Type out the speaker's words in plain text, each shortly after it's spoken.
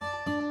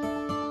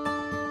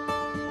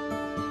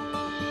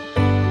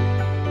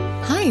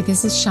Hi,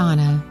 this is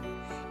Shauna,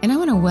 and I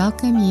want to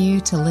welcome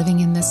you to Living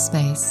in This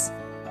Space.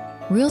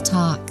 Real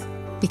talk,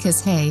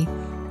 because hey,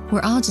 we're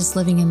all just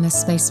living in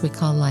this space we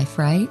call life,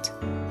 right?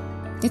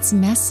 It's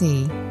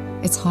messy,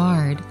 it's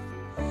hard,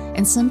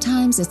 and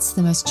sometimes it's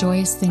the most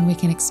joyous thing we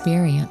can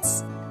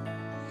experience.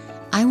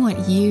 I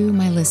want you,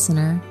 my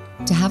listener,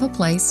 to have a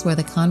place where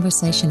the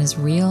conversation is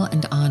real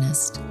and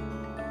honest.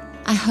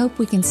 I hope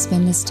we can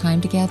spend this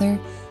time together,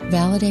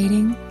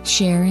 validating,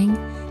 sharing,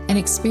 and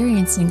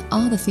experiencing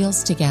all the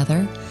feels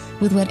together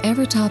with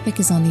whatever topic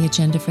is on the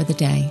agenda for the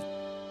day.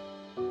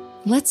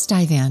 Let's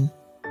dive in.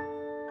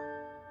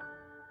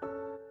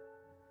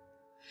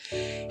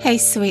 Hey,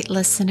 sweet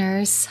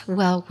listeners.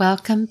 Well,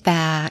 welcome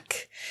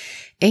back.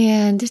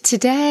 And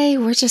today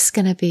we're just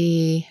going to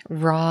be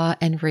raw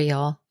and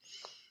real.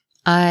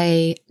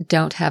 I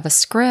don't have a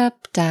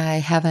script. I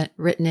haven't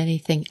written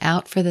anything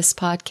out for this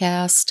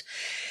podcast.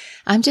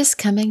 I'm just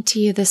coming to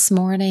you this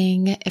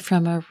morning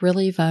from a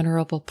really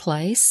vulnerable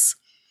place,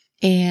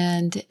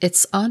 and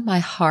it's on my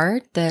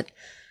heart that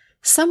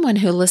someone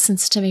who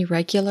listens to me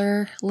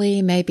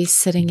regularly may be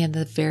sitting in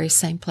the very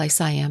same place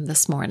I am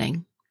this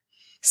morning.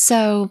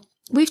 So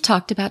we've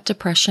talked about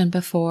depression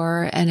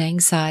before and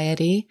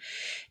anxiety,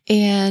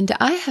 and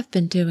I have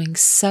been doing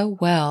so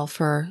well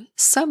for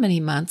so many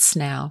months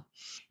now.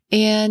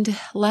 And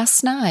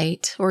last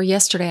night, or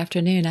yesterday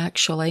afternoon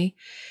actually,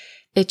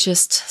 it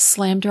just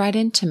slammed right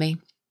into me.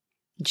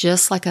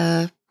 Just like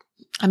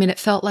it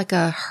felt like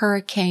a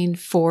hurricane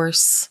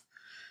force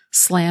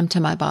slammed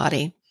to my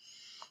body.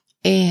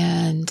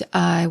 And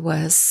I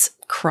was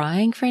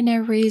crying for no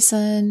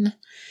reason.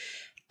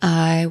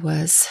 I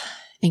was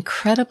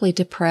incredibly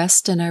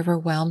depressed and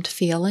overwhelmed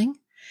feeling.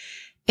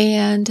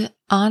 And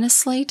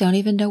honestly, don't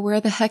even know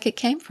where the heck it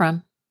came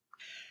from.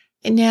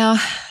 Now,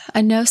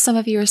 I know some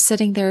of you are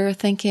sitting there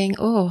thinking,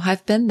 oh,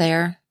 I've been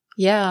there.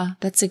 Yeah,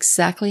 that's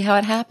exactly how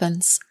it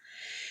happens.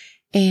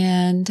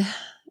 And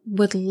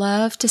would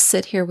love to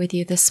sit here with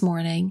you this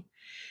morning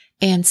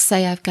and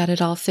say I've got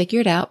it all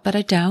figured out, but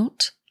I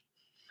don't.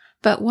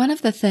 But one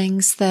of the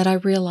things that I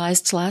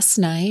realized last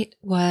night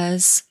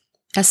was,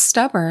 as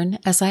stubborn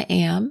as I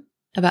am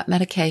about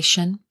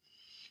medication,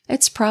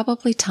 it's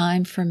probably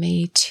time for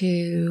me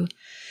to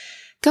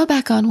go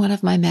back on one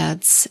of my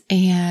meds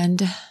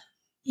and,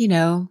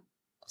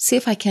 see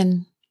if I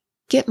can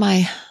get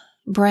my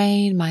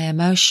brain, my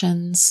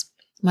emotions,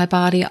 my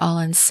body all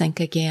in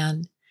sync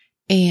again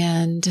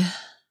and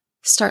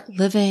start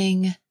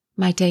living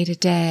my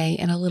day-to-day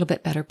in a little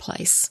bit better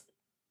place.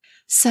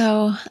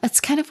 So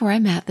that's kind of where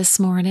I'm at this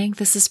morning.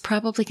 This is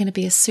probably going to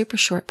be a super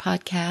short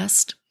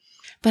podcast,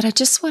 but I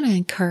just want to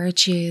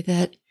encourage you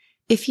that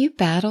if you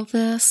battle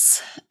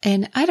this,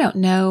 and I don't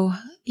know,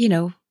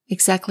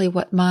 exactly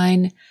what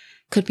mine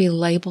could be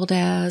labeled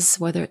as,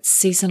 whether it's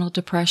seasonal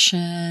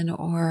depression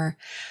or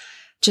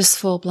just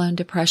full-blown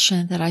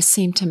depression that I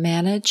seem to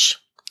manage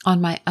on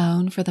my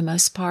own for the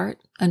most part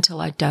until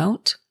I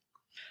don't.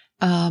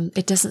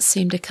 It doesn't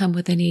seem to come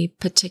with any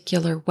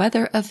particular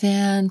weather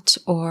event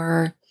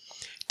or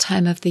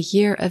time of the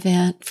year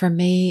event. For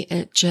me,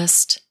 it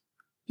just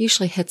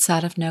usually hits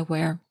out of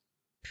nowhere.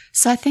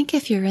 So I think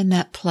if you're in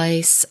that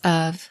place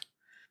of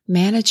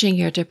managing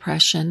your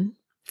depression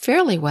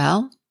fairly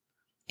well,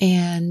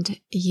 and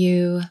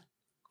you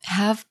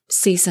have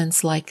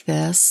seasons like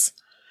this,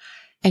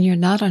 and you're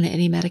not on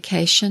any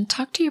medication,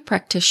 talk to your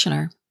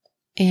practitioner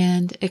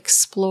and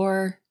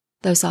explore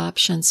those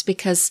options,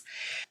 because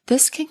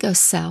this can go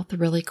south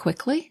really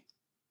quickly.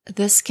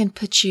 This can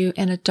put you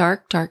in a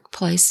dark, dark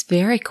place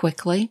very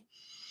quickly.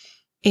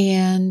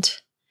 And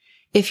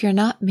if you're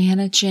not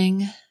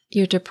managing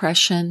your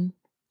depression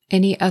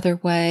any other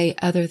way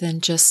other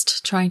than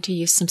just trying to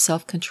use some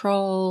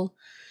self-control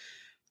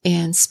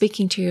and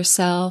speaking to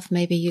yourself,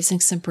 maybe using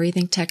some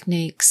breathing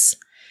techniques,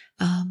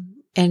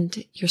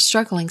 and you're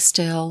struggling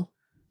still,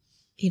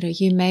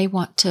 you may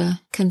want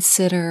to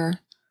consider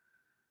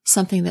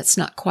something that's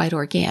not quite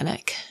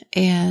organic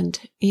and,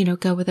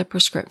 go with a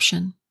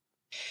prescription.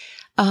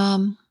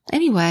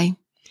 Anyway,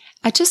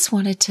 I just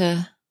wanted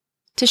to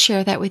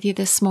share that with you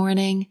this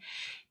morning,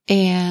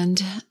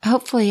 and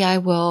hopefully I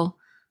will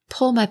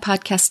pull my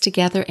podcast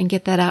together and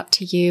get that out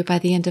to you by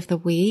the end of the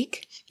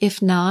week. If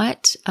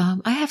not,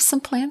 I have some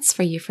plans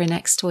for you for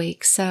next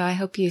week, so I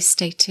hope you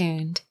stay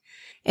tuned.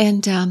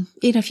 And,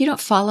 if you don't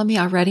follow me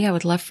already, I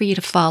would love for you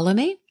to follow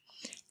me.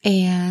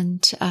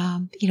 And,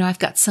 I've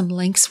got some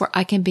links where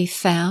I can be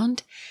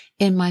found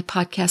in my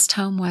podcast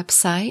home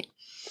website.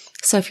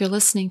 So if you're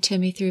listening to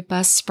me through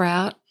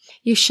Buzzsprout,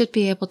 you should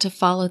be able to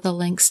follow the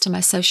links to my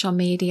social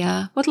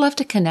media. Would love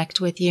to connect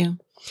with you.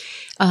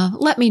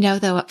 Let me know,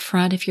 though, up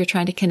front if you're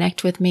trying to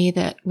connect with me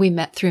that we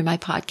met through my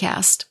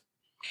podcast.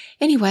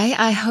 Anyway,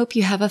 I hope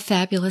you have a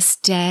fabulous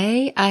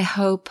day. I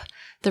hope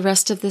the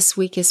rest of this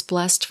week is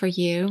blessed for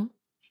you.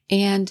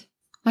 And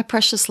my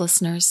precious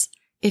listeners,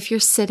 if you're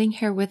sitting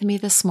here with me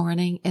this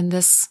morning in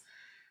this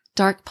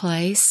dark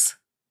place,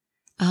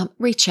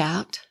 reach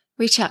out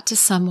to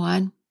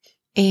someone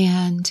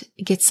and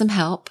get some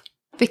help,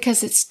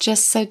 because it's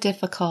just so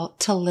difficult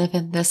to live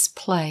in this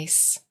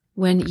place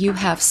when you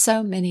have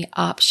so many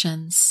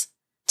options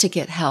to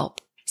get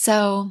help.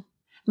 So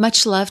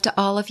much love to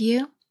all of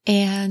you.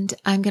 And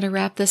I'm going to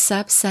wrap this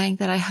up saying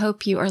that I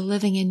hope you are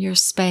living in your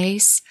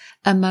space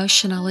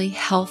emotionally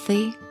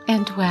healthy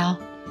and well.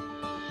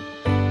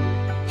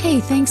 Hey,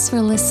 thanks for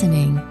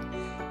listening.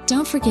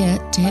 Don't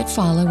forget to hit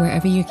follow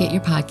wherever you get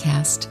your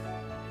podcast.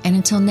 And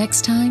until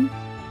next time,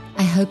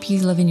 I hope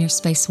you live in your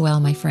space well,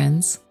 my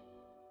friends.